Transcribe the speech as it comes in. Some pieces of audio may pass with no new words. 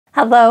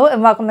Hello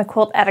and welcome to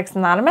Quilt Addicts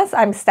Anonymous.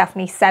 I'm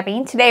Stephanie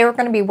Soebbing. Today we're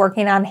going to be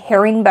working on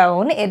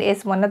Herringbone. It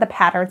is one of the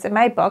patterns in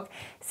my book,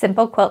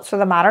 Simple Quilts for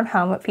the Modern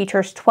Home. It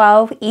features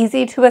 12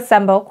 easy to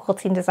assemble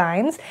quilting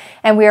designs,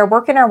 and we are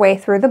working our way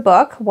through the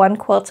book, one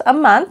quilt a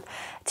month,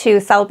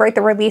 to celebrate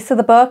the release of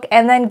the book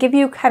and then give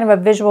you kind of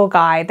a visual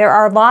guide. There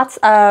are lots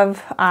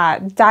of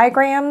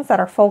diagrams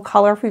that are full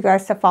color for you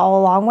guys to follow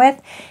along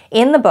with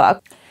in the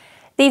book.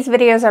 These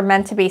videos are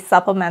meant to be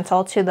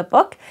supplemental to the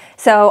book,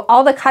 so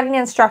all the cutting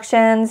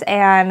instructions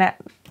and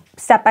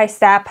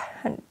step-by-step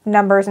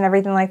numbers and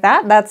everything like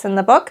that, that's in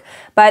the book.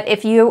 But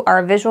if you are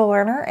a visual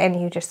learner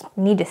and you just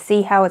need to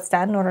see how it's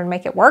done in order to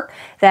make it work,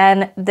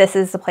 then this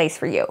is the place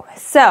for you.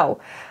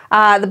 So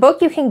the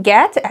book you can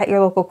get at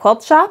your local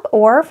quilt shop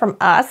or from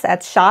us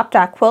at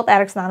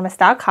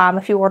shop.quiltaddictsanonymous.com.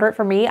 If you order it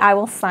from me, I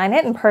will sign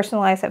it and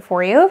personalize it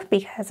for you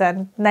because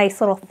a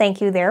nice little thank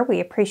you there. We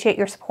appreciate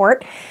your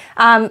support.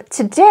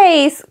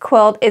 Today's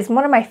quilt is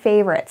one of my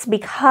favorites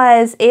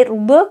because it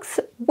looks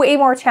way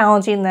more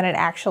challenging than it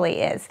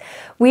actually is.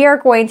 We are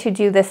going to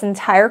do this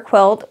entire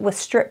quilt with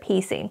strip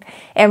piecing,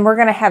 and we're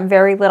going to have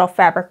very little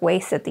fabric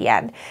waste at the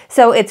end.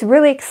 So it's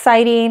really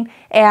exciting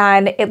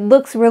and it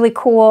looks really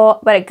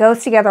cool, but it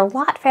goes together a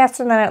lot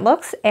faster than it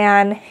looks,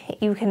 and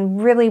you can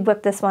really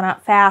whip this one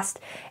up fast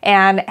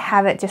and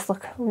have it just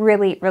look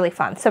really, really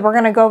fun. So we're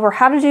going to go over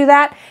how to do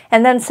that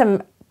and then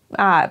some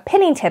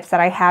pinning tips that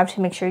I have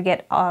to make sure you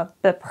get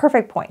the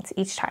perfect points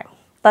each time.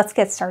 Let's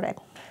get started.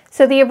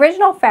 So the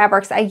original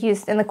fabrics I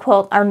used in the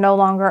quilt are no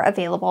longer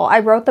available. I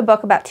wrote the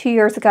book about 2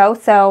 years ago,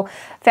 so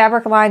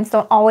fabric lines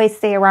don't always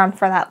stay around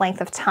for that length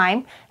of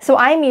time. So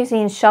I'm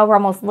using Shell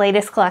Rummel's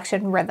latest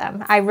collection,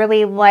 Rhythm. I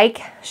really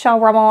like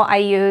Shell Rummel. I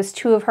used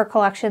 2 of her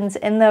collections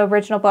in the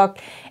original book,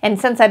 and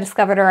since I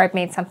discovered her, I've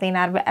made something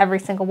out of every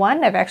single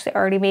one. I've actually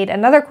already made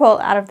another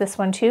quilt out of this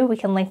one too. We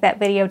can link that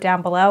video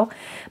down below.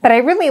 But I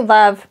really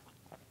love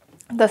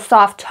the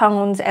soft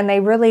tones, and they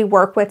really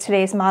work with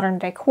today's modern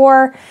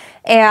decor,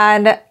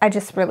 and I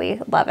just really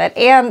love it.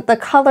 And the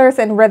colors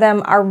in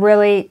Rhythm are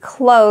really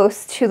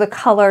close to the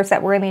colors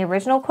that were in the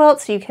original quilt,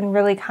 so you can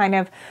really kind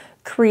of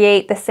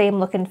create the same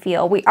look and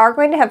feel. We are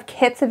going to have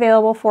kits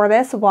available for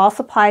this while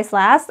supplies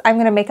last. I'm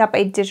going to make up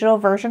a digital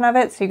version of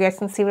it so you guys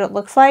can see what it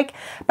looks like,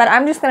 but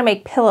I'm just going to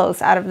make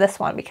pillows out of this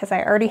one because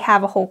I already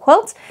have a whole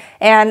quilt,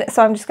 and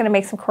so I'm just going to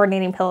make some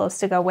coordinating pillows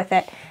to go with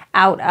it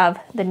out of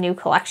the new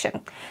collection.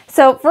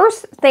 So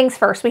first things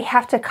first, we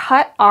have to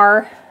cut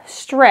our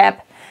strip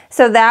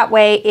so that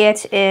way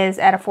it is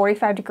at a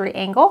 45-degree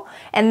angle,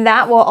 and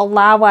that will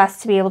allow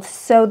us to be able to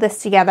sew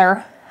this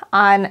together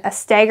on a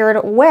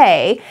staggered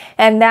way,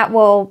 and that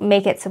will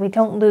make it so we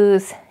don't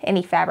lose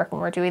any fabric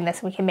when we're doing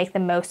this. We can make the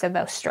most of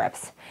those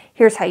strips.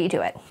 Here's how you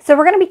do it. So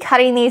we're going to be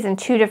cutting these in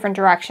 2 different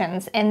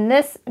directions. In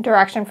this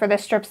direction for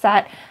this strip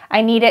set,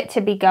 I need it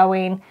to be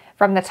going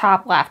from the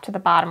top left to the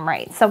bottom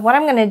right. So what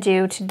I'm going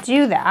to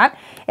do that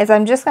is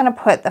I'm just going to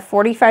put the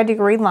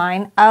 45-degree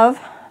line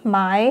of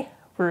my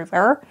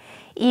ruler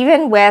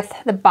even with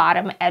the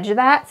bottom edge of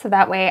that, so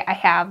that way I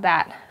have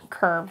that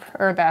curve,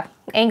 or the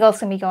angle's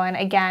gonna be going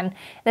again in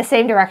the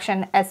same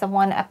direction as the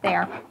one up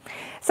there.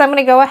 So I'm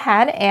gonna go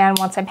ahead, and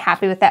once I'm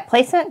happy with that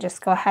placement,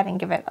 just go ahead and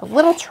give it a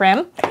little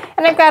trim.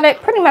 And I've got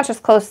it pretty much as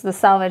close to the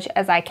selvage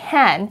as I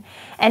can.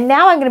 And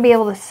now I'm gonna be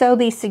able to sew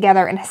these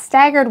together in a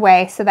staggered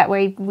way so that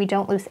way we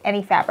don't lose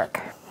any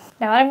fabric.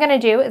 Now what I'm gonna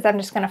do is I'm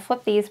just gonna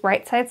flip these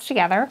right sides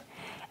together,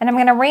 and I'm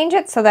gonna arrange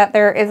it so that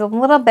there is a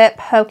little bit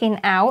poking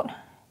out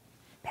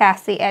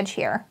past the edge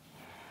here.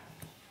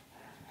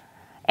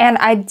 And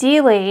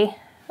ideally,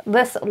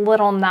 this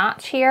little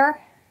notch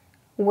here,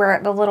 where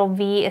the little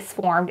V is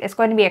formed, is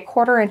going to be a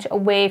 1/4 inch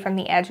away from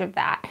the edge of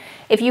that.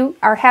 If you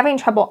are having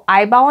trouble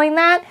eyeballing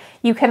that,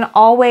 you can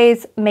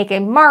always make a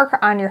mark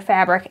on your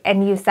fabric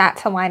and use that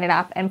to line it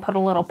up and put a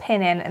little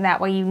pin in, and that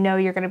way you know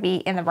you're going to be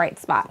in the right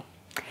spot.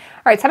 All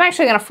right, so I'm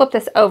actually going to flip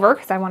this over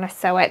because I want to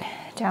sew it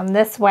down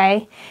this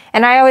way.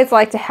 And I always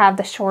like to have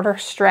the shorter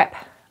strip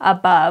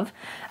above.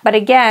 But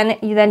again,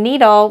 the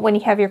needle, when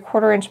you have your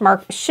 1/4 inch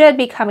mark, should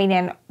be coming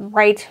in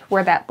right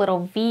where that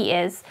little V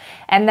is.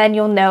 And then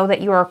you'll know that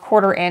you are a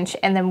 1/4 inch.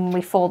 And then when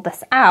we fold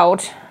this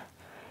out,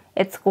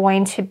 it's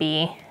going to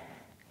be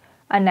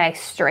a nice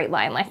straight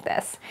line like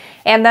this.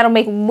 And that'll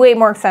make way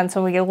more sense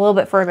when we get a little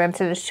bit further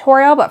into the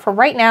tutorial. But for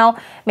right now,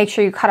 make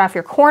sure you cut off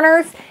your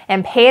corners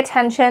and pay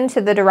attention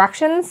to the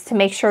directions to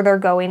make sure they're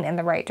going in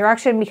the right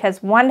direction,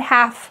 because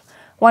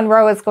one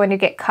row is going to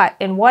get cut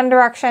in one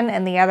direction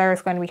and the other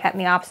is going to be cut in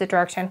the opposite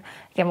direction.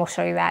 Again, we'll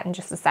show you that in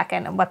just a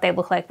second and what they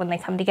look like when they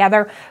come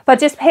together. But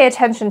just pay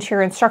attention to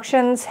your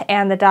instructions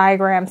and the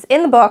diagrams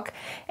in the book,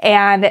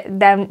 and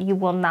then you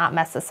will not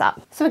mess this up.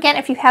 So again,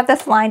 if you have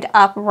this lined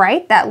up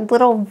right, that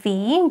little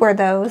V where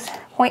those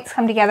points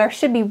come together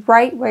should be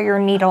right where your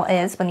needle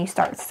is when you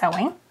start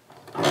sewing.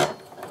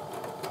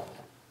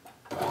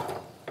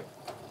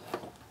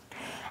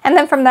 And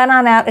then from then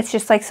on out, it's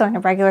just like sewing a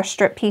regular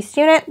strip piece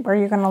unit where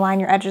you're going to line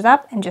your edges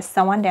up and just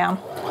sew on down.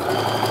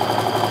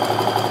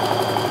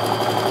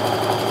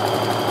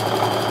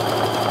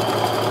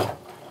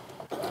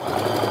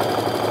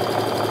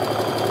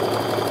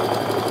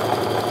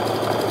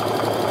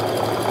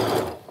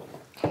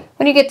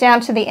 When you get down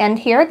to the end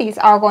here, these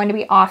are going to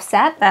be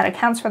offset. That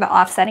accounts for the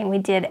offsetting we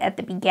did at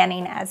the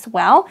beginning as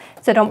well.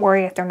 So don't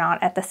worry if they're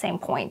not at the same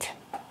point.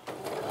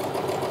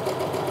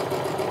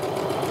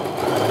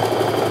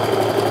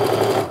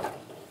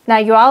 Now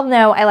you all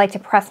know I like to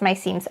press my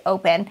seams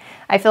open.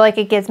 I feel like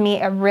it gives me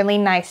a really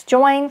nice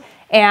join,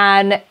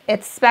 and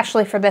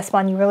especially for this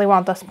one, you really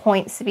want those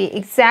points to be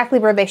exactly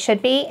where they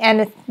should be.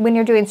 And when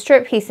you're doing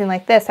strip piecing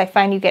like this, I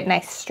find you get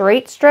nice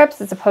straight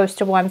strips as opposed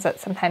to ones that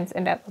sometimes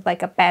end up with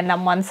like a bend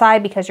on one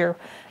side because you're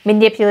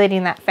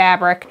manipulating that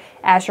fabric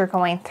as you're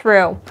going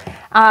through.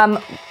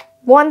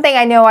 One thing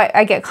I know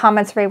I get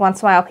comments every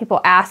once in a while, people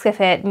ask if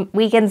it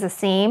weakens the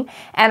seam,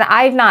 and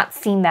I've not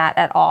seen that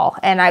at all.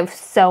 And I've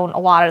sewn a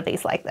lot of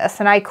these like this,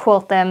 and I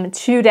quilt them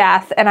to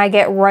death, and I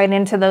get right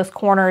into those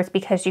corners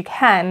because you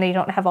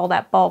don't have all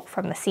that bulk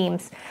from the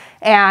seams.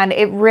 And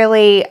it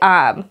really,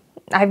 I've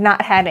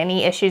not had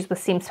any issues with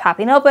seams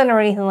popping open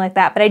or anything like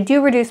that, but I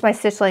do reduce my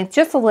stitch length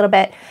just a little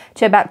bit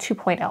to about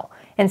 2.0.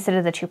 instead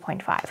of the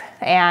 2.5.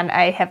 And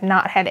I have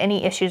not had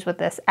any issues with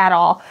this at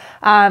all.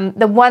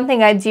 The one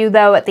thing I do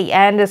though at the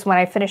end is when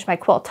I finish my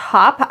quilt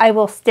top, I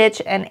will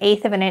stitch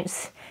 1/8 of an inch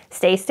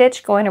stay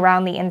stitch going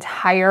around the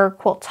entire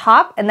quilt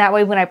top. And that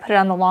way when I put it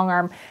on the long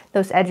arm,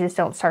 those edges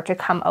don't start to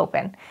come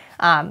open.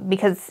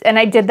 And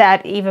I did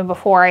that even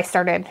before I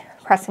started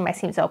pressing my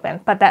seams open,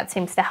 but that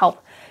seems to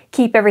help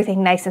keep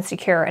everything nice and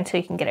secure until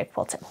you can get it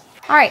quilted.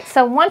 All right,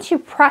 so once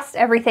you've pressed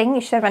everything,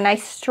 you should have a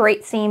nice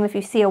straight seam. If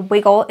you see a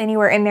wiggle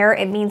anywhere in there,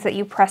 it means that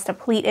you pressed a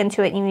pleat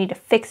into it and you need to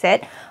fix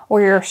it,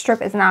 or your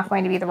strip is not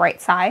going to be the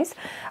right size.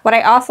 What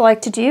I also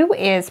like to do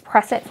is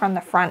press it from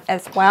the front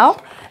as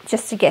well,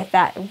 just to get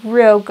that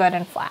real good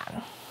and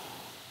flat.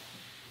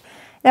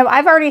 Now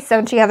I've already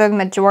sewn together the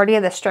majority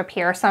of the strip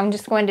here, so I'm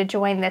just going to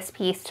join this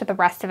piece to the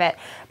rest of it.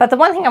 But the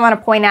one thing I want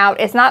to point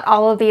out is not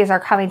all of these are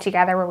coming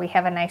together where we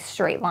have a nice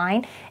straight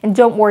line. And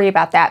don't worry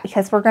about that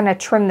because we're going to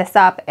trim this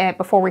up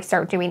before we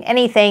start doing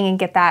anything and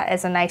get that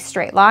as a nice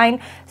straight line.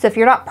 So if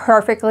you're not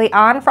perfectly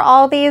on for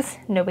all of these,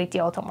 no big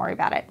deal, don't worry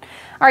about it.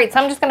 All right, so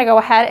I'm just going to go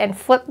ahead and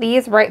flip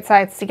these right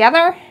sides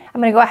together.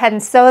 I'm going to go ahead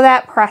and sew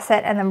that, press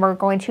it, and then we're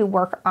going to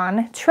work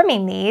on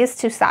trimming these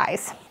to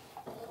size.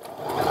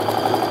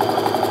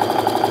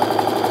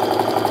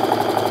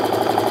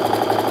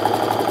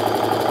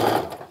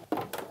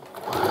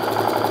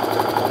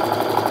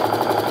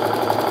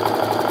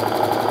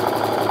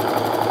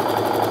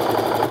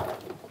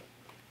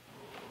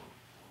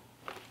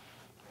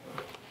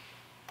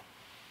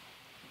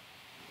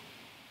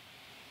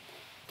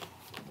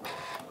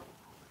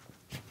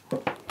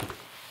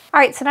 All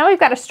right, so now we've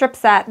got a strip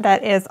set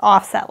that is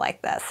offset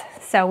like this.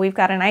 So we've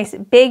got a nice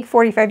big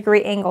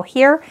 45-degree angle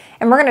here,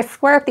 and we're gonna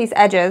square up these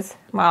edges.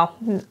 Well,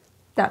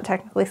 not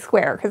technically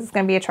square because it's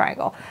gonna be a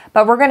triangle,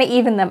 but we're gonna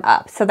even them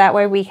up so that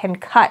way we can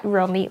cut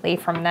real neatly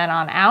from then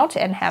on out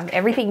and have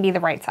everything be the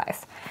right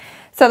size.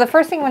 So the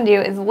first thing I'm gonna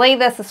do is lay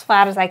this as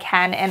flat as I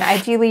can, and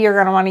ideally you're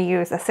gonna wanna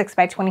use a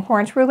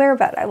 6x24-inch ruler,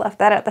 but I left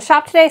that at the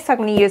shop today, so I'm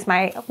gonna use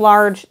my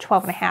large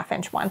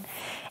 12.5-inch one.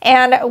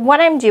 And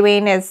what I'm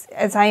doing is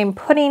I am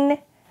putting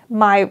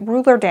my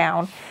ruler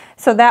down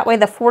so that way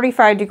the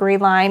 45-degree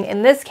line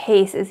in this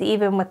case is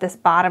even with this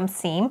bottom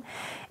seam,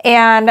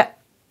 and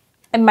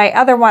in my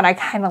other one I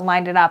kind of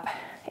lined it up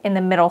in the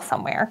middle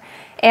somewhere,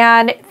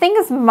 and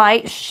things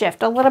might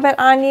shift a little bit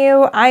on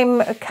you.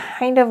 I'm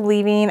kind of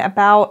leaving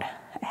about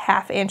a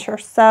 1/2 inch or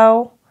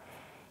so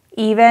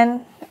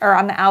even or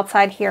on the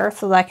outside here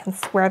so that I can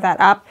square that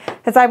up,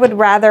 because I would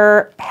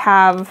rather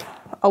have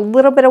a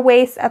little bit of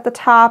waste at the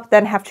top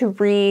than have to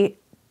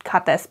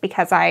recut this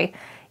because I,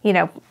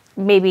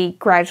 maybe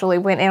gradually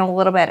went in a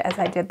little bit as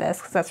I did this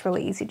because that's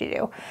really easy to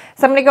do.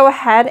 So I'm going to go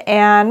ahead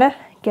and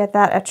get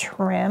that a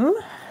trim.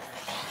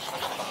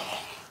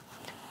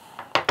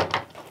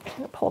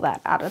 Pull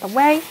that out of the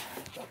way.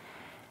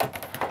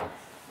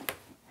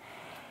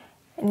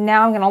 And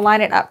now I'm going to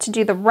line it up to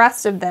do the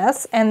rest of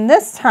this. And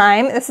this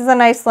time, this is a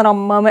nice little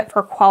moment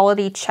for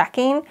quality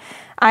checking.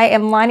 I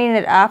am lining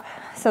it up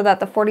so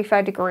that the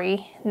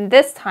 45-degree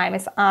this time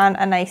is on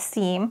a nice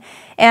seam.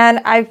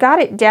 And I've got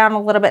it down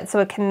a little bit so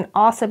it can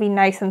also be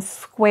nice and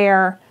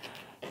square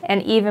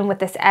and even with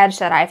this edge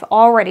that I've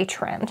already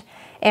trimmed.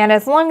 And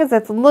as long as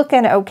it's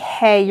looking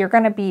okay, you're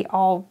gonna be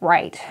all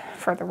right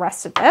for the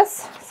rest of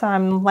this. So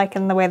I'm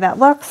liking the way that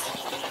looks.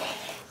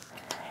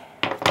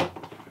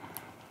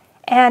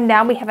 And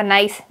now we have a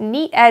nice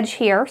neat edge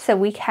here so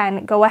we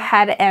can go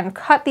ahead and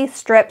cut these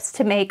strips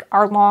to make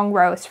our long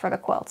rows for the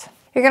quilt.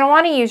 You're going to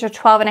want to use your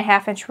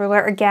 12.5-inch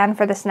ruler again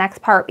for this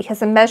next part because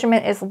the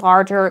measurement is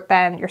larger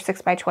than your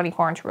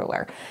 6x24-inch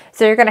ruler.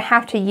 So you're going to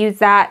have to use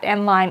that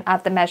and line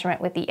up the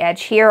measurement with the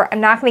edge here.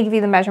 I'm not going to give you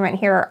the measurement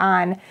here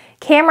on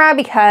camera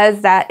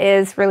because that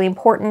is really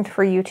important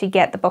for you to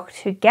get the book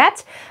to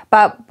get.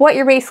 But what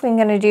you're basically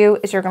going to do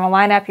is you're going to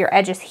line up your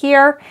edges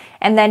here,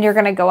 and then you're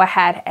going to go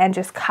ahead and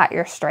just cut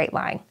your straight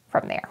line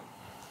from there.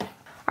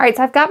 All right,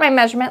 so I've got my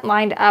measurement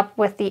lined up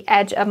with the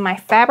edge of my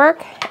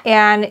fabric,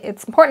 and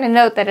it's important to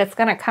note that it's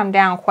going to come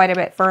down quite a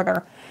bit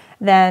further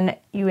than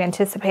you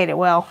anticipate it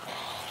will.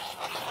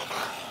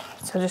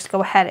 So just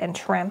go ahead and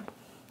trim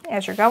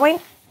as you're going.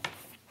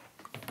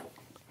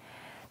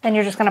 Then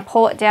you're just going to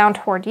pull it down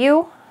toward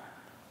you.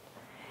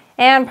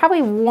 And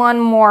probably one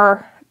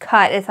more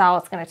cut is all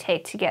it's going to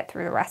take to get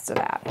through the rest of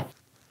that.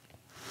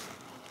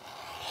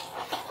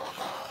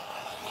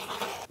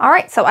 All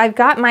right, so I've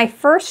got my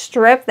first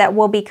strip that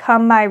will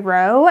become my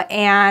row,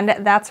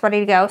 and that's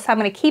ready to go. So I'm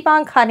going to keep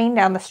on cutting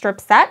down the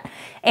strip set,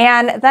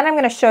 and then I'm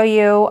going to show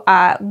you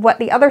what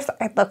the other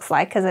side looks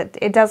like, because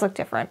it does look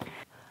different.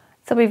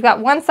 So we've got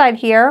one side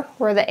here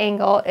where the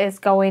angle is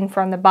going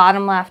from the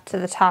bottom left to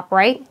the top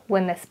right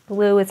when this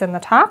blue is in the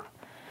top.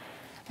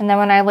 And then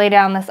when I lay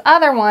down this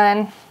other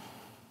one,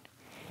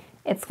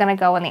 it's going to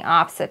go in the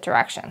opposite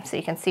direction. So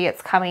you can see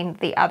it's coming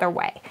the other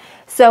way.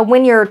 So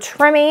when you're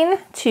trimming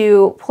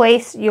to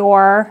place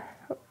your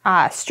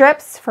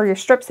strips for your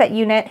strip set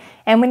unit,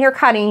 and when you're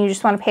cutting, you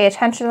just want to pay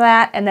attention to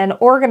that and then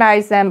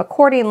organize them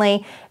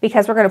accordingly,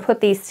 because we're going to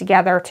put these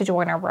together to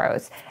join our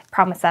rows. I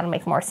promise that'll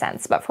make more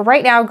sense. But for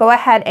right now, go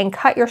ahead and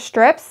cut your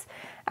strips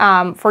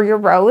for your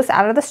rows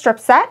out of the strip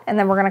set, and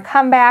then we're going to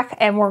come back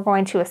and we're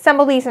going to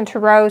assemble these into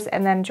rows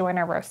and then join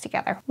our rows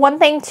together. One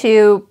thing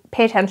to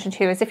pay attention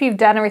to is if you've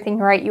done everything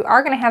right, you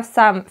are going to have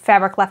some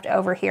fabric left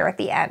over here at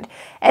the end,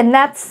 and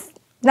that's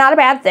not a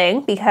bad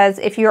thing, because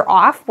if you're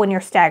off when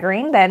you're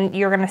staggering, then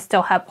you're going to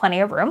still have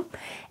plenty of room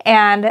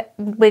and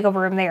wiggle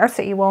room there,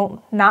 so you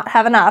won't not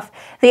have enough.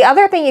 The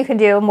other thing you can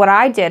do, and what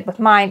I did with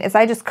mine, is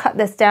I just cut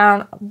this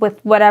down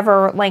with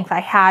whatever length I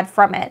had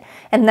from it,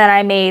 and then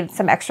I made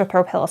some extra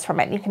throw pillows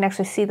from it. You can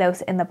actually see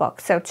those in the book,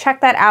 so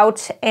check that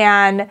out,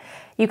 and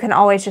you can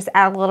always just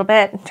add a little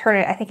bit and turn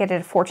it. I think I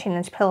did a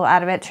 14-inch pillow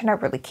out of it. It turned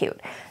out really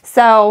cute.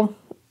 So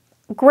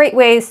great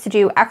ways to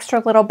do extra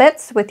little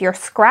bits with your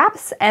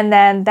scraps, and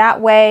then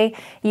that way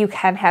you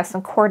can have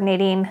some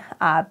coordinating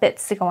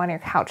bits to go on your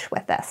couch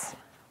with this.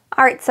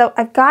 All right, so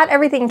I've got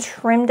everything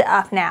trimmed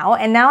up now,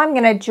 and now I'm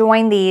going to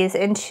join these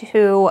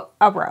into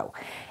a row.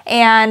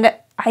 And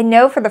I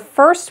know for the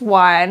first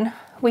one,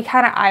 we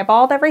kind of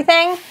eyeballed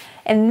everything.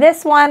 And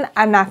this one,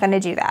 I'm not going to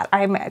do that.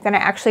 I'm going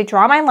to actually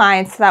draw my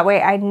lines so that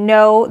way I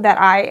know that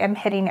I am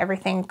hitting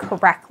everything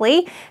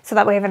correctly. So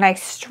that way I have a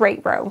nice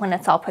straight row when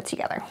it's all put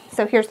together.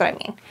 So here's what I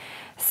mean.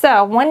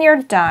 So when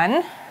you're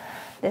done,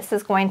 this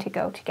is going to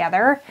go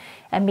together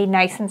and be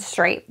nice and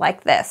straight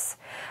like this.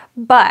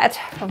 But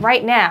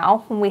right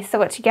now, when we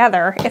sew it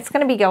together, it's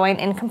going to be going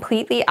in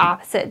completely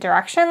opposite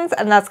directions,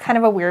 and that's kind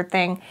of a weird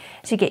thing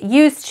to get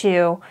used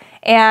to.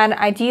 And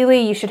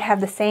ideally, you should have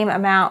the same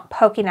amount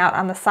poking out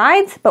on the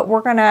sides, but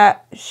we're going to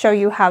show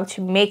you how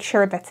to make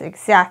sure that's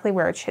exactly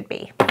where it should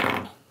be.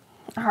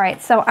 All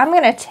right, so I'm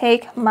going to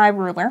take my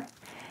ruler,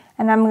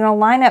 and I'm going to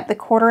line up the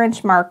 1/4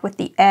 inch mark with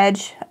the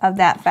edge of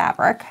that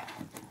fabric.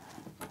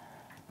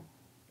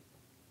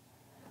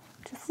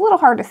 Just a little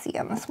hard to see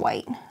on this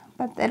white,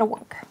 but it'll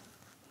work.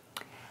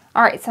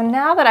 All right, so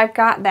now that I've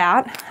got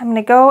that, I'm going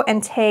to go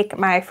and take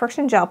my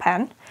friction gel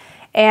pen,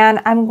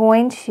 and I'm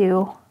going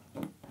to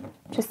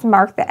just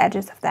mark the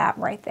edges of that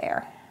right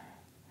there.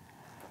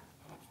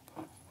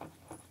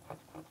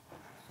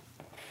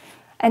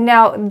 And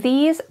now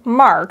these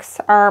marks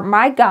are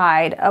my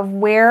guide of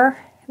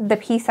where the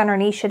piece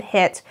underneath should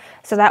hit,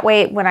 so that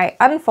way when I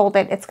unfold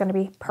it, it's going to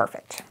be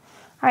perfect.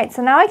 All right,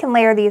 so now I can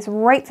layer these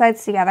right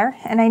sides together,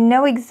 and I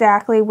know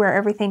exactly where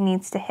everything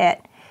needs to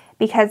hit,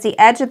 because the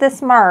edge of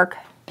this mark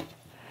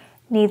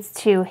needs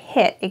to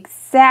hit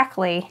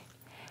exactly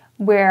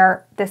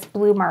where this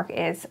blue mark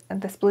is,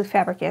 this blue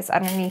fabric is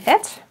underneath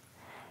it.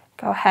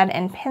 Go ahead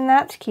and pin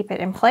that to keep it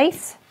in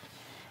place.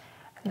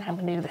 And then I'm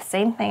going to do the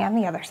same thing on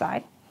the other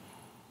side.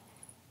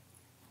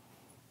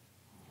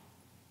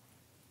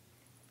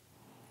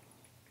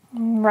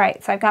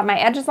 Right, so I've got my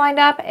edges lined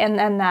up, and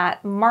then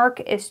that mark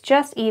is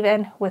just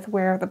even with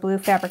where the blue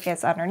fabric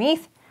is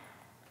underneath.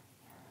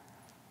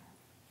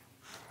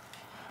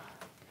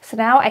 So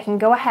now I can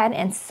go ahead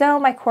and sew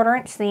my 1/4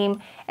 inch seam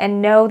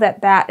and know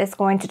that that is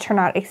going to turn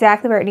out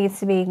exactly where it needs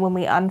to be when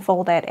we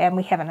unfold it and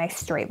we have a nice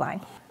straight line.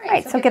 All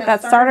right, so get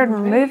that started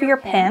and remove your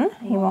pin.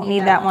 You won't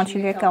need that once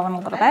you get going a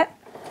little bit.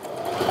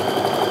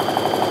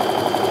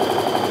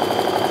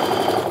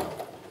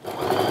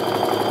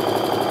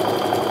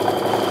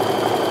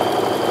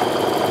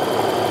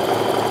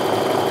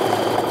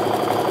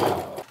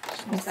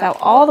 Sew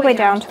all the way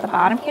down to the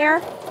bottom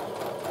here.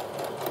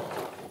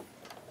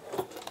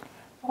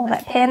 Hold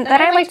that pin.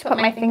 Then I like to put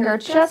my finger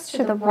just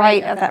to the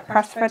right of that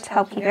press foot to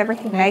help keep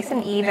everything nice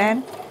and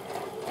even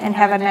and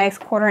have a nice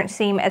 1/4 inch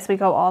seam as we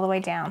go all the way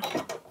down.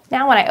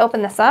 Now when I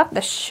open this up,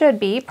 this should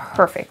be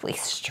perfectly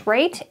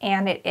straight,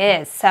 and it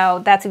is.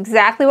 So that's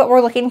exactly what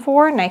we're looking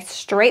for, nice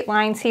straight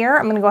lines here.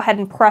 I'm going to go ahead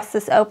and press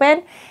this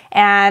open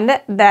and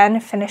then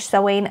finish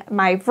sewing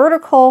my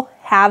vertical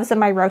halves of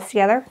my rows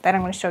together. Then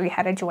I'm going to show you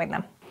how to join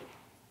them.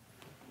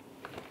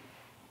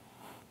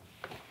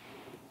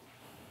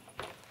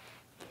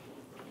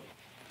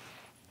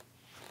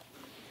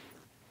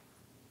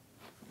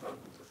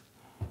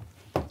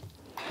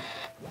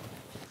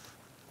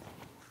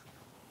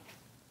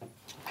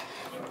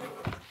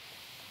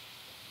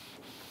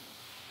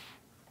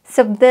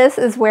 So this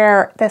is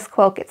where this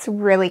quilt gets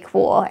really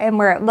cool and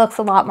where it looks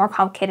a lot more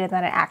complicated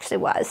than it actually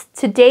was.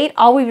 To date,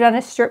 all we've done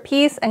is strip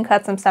piece and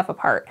cut some stuff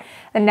apart.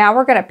 And now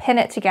we're gonna pin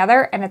it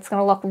together and it's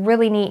gonna look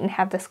really neat and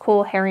have this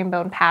cool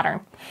herringbone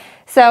pattern.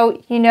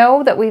 So you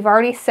know that we've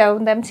already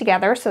sewn them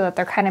together so that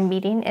they're kind of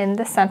meeting in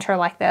the center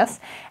like this.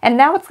 And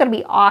now it's gonna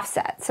be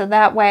offset. So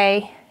that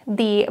way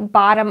the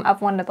bottom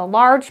of one of the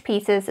large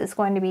pieces is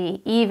going to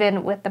be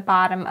even with the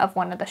bottom of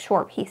one of the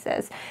short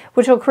pieces,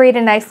 which will create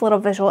a nice little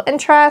visual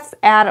interest,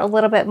 add a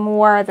little bit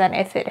more than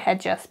if it had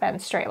just been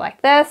straight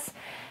like this.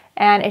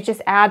 And it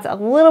just adds a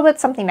little bit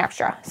something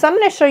extra. So I'm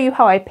going to show you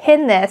how I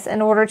pin this in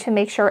order to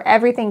make sure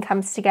everything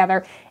comes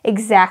together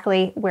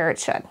exactly where it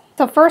should.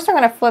 So first I'm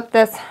going to flip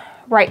this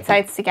right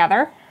sides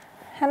together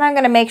and I'm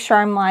going to make sure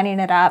I'm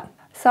lining it up.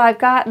 So I've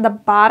got the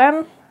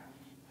bottom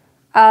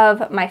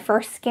of my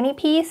first skinny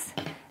piece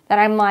that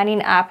I'm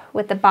lining up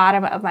with the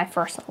bottom of my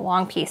first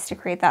long piece to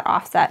create that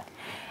offset.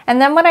 And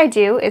then what I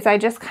do is I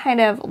just kind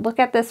of look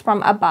at this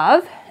from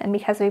above, and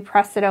because we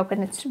pressed it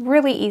open, it's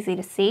really easy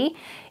to see.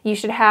 You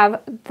should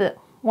have the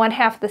one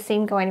half of the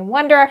seam going in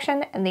one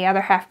direction and the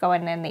other half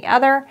going in the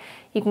other.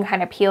 You can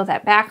kind of peel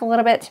that back a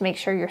little bit to make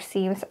sure your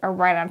seams are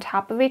right on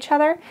top of each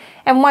other.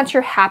 And once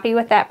you're happy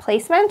with that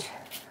placement,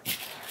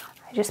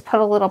 I just put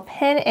a little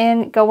pin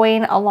in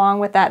going along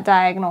with that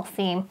diagonal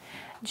seam,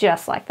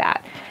 just like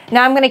that.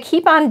 Now I'm going to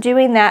keep on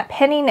doing that,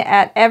 pinning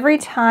at every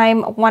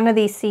time one of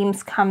these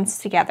seams comes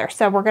together.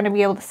 So we're going to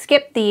be able to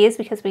skip these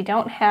because we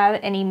don't have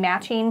any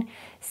matching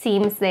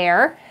seams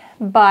there,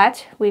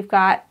 but we've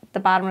got the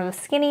bottom of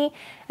the skinny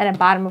and a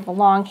bottom of the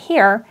long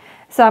here.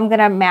 So I'm going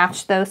to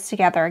match those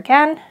together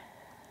again,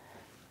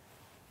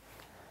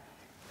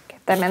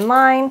 get them in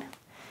line,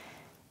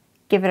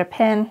 give it a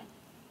pin,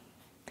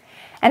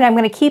 and I'm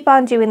going to keep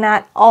on doing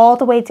that all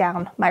the way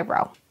down my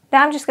row.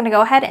 Now I'm just going to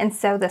go ahead and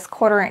sew this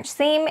 1/4 inch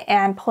seam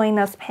and pulling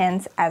those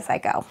pins as I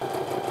go.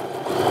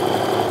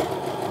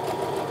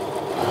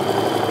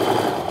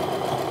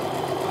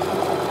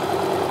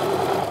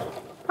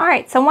 All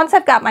right, so once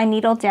I've got my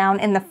needle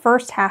down in the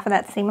first half of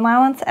that seam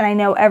allowance and I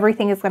know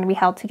everything is going to be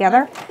held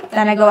together,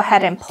 then I go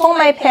ahead and pull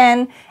my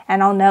pin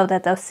and I'll know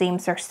that those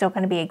seams are still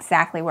going to be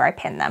exactly where I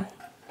pinned them.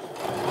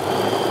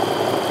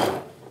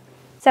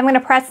 So I'm going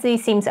to press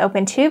these seams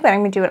open too, but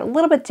I'm going to do it a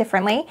little bit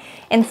differently.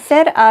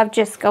 Instead of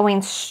just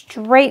going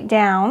straight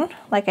down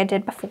like I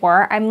did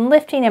before, I'm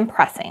lifting and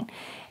pressing.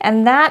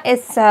 And that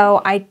is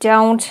so I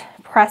don't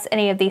press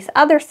any of these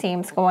other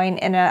seams going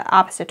in an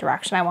opposite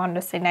direction. I want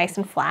them to stay nice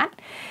and flat.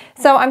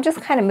 So I'm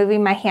just kind of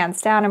moving my hands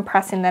down and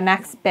pressing the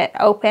next bit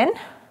open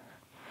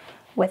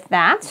with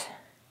that,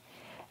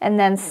 and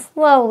then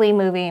slowly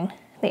moving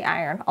the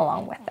iron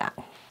along with that.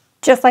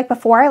 Just like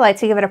before, I like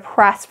to give it a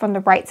press from the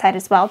right side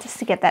as well, just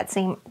to get that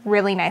seam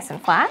really nice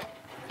and flat.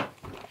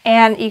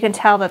 And you can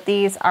tell that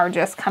these are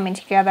just coming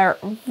together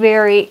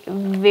very,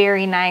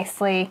 very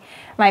nicely.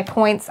 My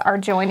points are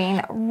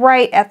joining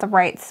right at the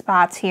right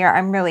spots here.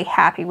 I'm really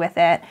happy with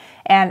it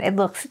and it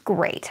looks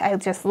great. I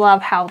just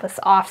love how this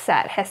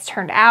offset has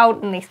turned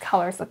out and these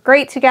colors look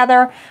great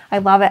together. I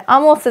love it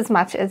almost as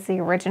much as the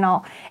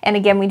original. And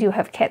again, we do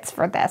have kits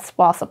for this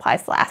while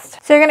supplies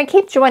last. So you're going to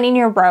keep joining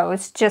your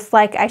rows just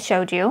like I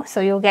showed you.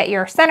 So you'll get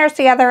your centers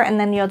together and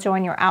then you'll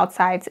join your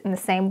outsides in the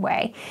same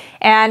way.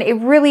 And it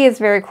really is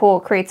very cool.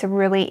 It creates a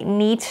really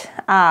neat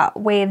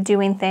way of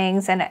doing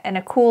things and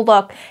a cool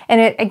look.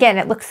 And again,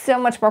 it looks so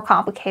much more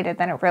complicated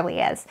than it really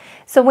is.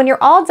 So when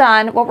you're all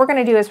done, what we're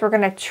going to do is we're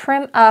going to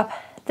trim up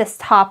this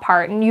top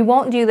part, and you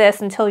won't do this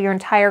until your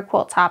entire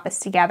quilt top is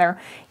together.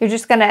 You're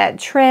just going to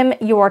trim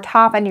your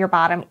top and your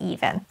bottom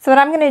even. So what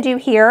I'm going to do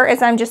here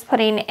is I'm just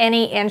putting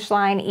any inch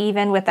line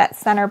even with that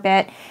center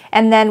bit,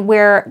 and then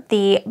where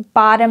the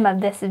bottom of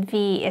this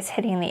V is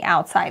hitting the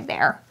outside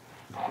there.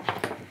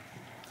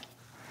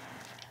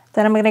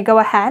 Then I'm going to go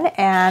ahead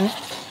and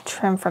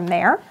trim from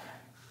there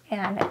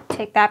and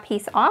take that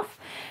piece off.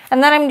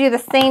 And then I'm going to do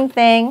the same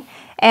thing.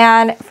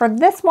 And for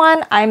this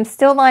one, I'm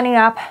still lining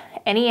up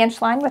any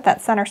inch line with that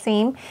center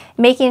seam,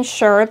 making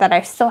sure that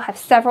I still have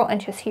several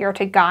inches here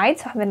to guide,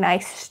 so I have a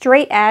nice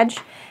straight edge,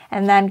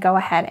 and then go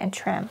ahead and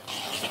trim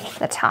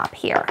the top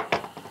here.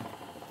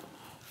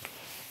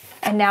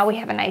 And now we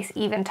have a nice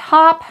even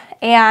top,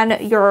 and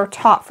your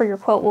top for your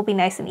quilt will be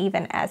nice and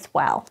even as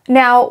well.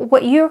 Now,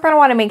 what you're going to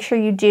want to make sure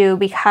you do,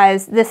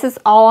 because this is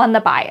all on the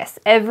bias,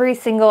 every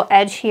single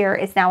edge here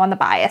is now on the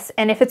bias.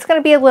 And if it's going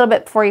to be a little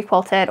bit before you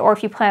quilt it, or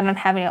if you plan on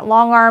having it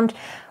long-armed,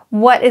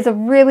 what is a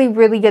really,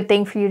 really good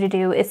thing for you to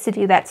do is to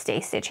do that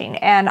stay stitching.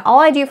 And all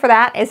I do for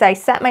that is I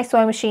set my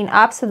sewing machine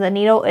up so the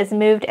needle is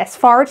moved as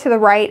far to the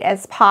right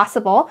as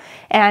possible.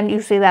 And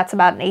usually that's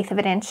about 1/8 of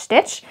an inch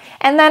stitch.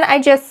 And then I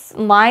just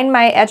line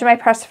my edge of my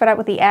press foot up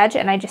with the edge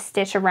and I just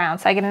stitch around.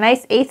 So I get a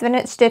nice 1/8 of an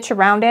inch stitch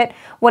around it.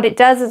 What it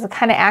does is it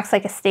kind of acts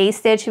like a stay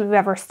stitch. If you've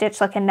ever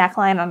stitched like a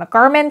neckline on a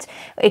garment,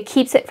 it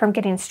keeps it from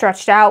getting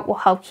stretched out, will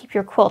help keep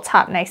your quilt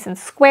top nice and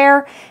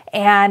square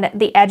and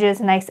the edges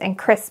nice and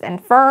crisp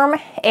and firm.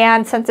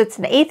 And since it's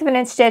an 1/8 of an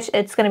inch stitch,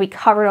 it's going to be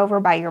covered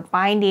over by your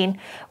binding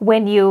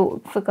when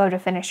you go to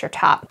finish your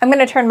top. I'm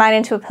going to turn mine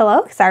into a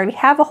pillow because I already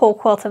have a whole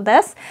quilt of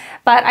this,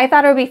 but I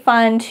thought it would be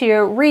fun to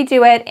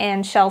redo it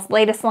in Shell's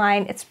latest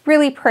line. It's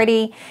really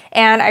pretty,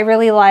 and I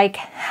really like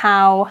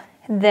how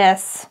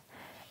this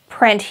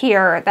print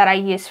here that I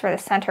use for the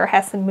center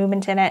has some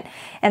movement in it,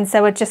 and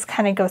so it just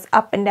kind of goes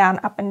up and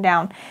down, up and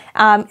down.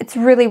 It's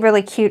really,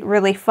 really cute,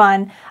 really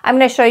fun. I'm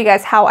going to show you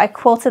guys how I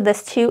quilted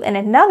this too in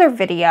another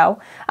video,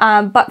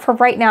 but for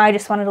right now I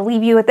just wanted to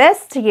leave you with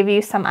this to give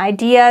you some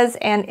ideas,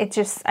 and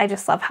I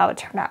just love how it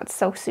turned out. It's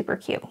so super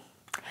cute.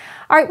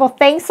 All right, well,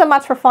 thanks so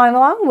much for following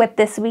along with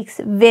this week's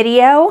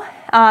video.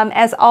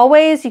 As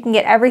always, you can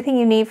get everything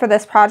you need for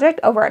this project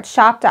over at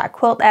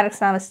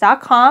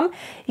shop.quiltaddictsanonymous.com.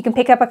 You can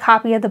pick up a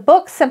copy of the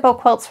book, Simple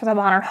Quilts for the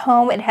Modern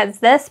Home. It has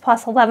this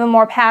plus 11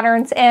 more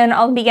patterns and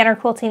all the beginner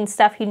quilting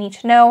stuff you need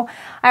to know.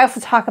 I also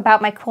talk about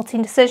my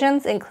quilting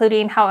decisions,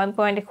 including how I'm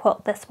going to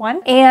quilt this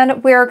one.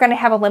 And we're going to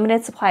have a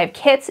limited supply of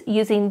kits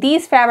using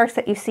these fabrics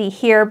that you see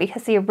here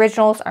because the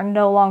originals are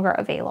no longer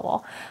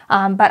available.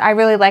 But I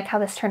really like how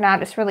this turned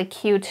out. It's really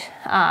cute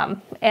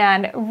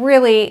and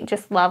really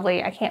just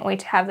lovely. I can't wait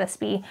to have this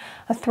be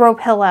a throw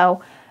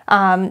pillow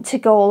to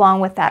go along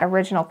with that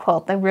original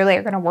quilt. They really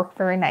are going to work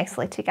very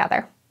nicely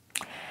together.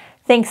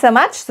 Thanks so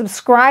much.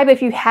 Subscribe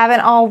if you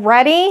haven't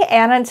already,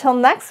 and until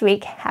next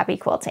week, happy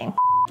quilting.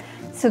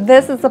 So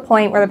this is the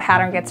point where the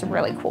pattern gets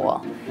really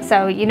cool.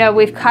 So, you know,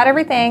 we've cut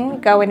everything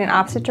going in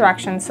opposite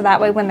directions, so that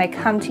way when they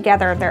come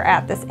together, they're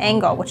at this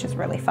angle, which is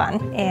really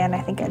fun. And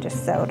I think I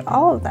just sewed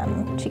all of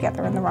them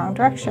together in the wrong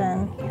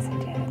direction. Yes, I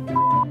did.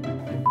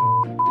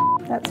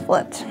 That's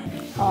flipped.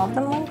 All of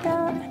them like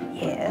that?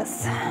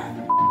 Yes.